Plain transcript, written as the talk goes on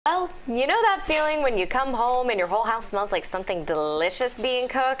Well, you know that feeling when you come home and your whole house smells like something delicious being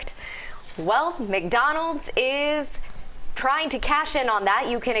cooked? Well, McDonald's is trying to cash in on that.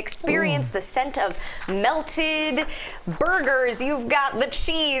 You can experience the scent of melted burgers. You've got the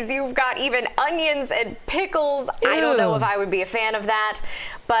cheese. You've got even onions and pickles. I don't know if I would be a fan of that.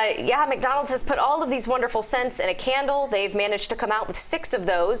 But yeah, McDonald's has put all of these wonderful scents in a candle. They've managed to come out with 6 of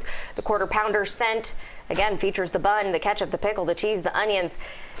those. The Quarter Pounder scent, again, features the bun, the ketchup, the pickle, the cheese, the onions.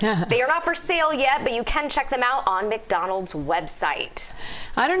 They are not for sale yet, but you can check them out on McDonald's website.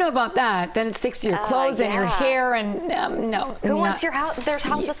 I don't know about that. Then it sticks to your clothes and your hair, and no. Who wants their house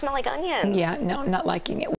to smell like onions? Yeah, no, not liking it.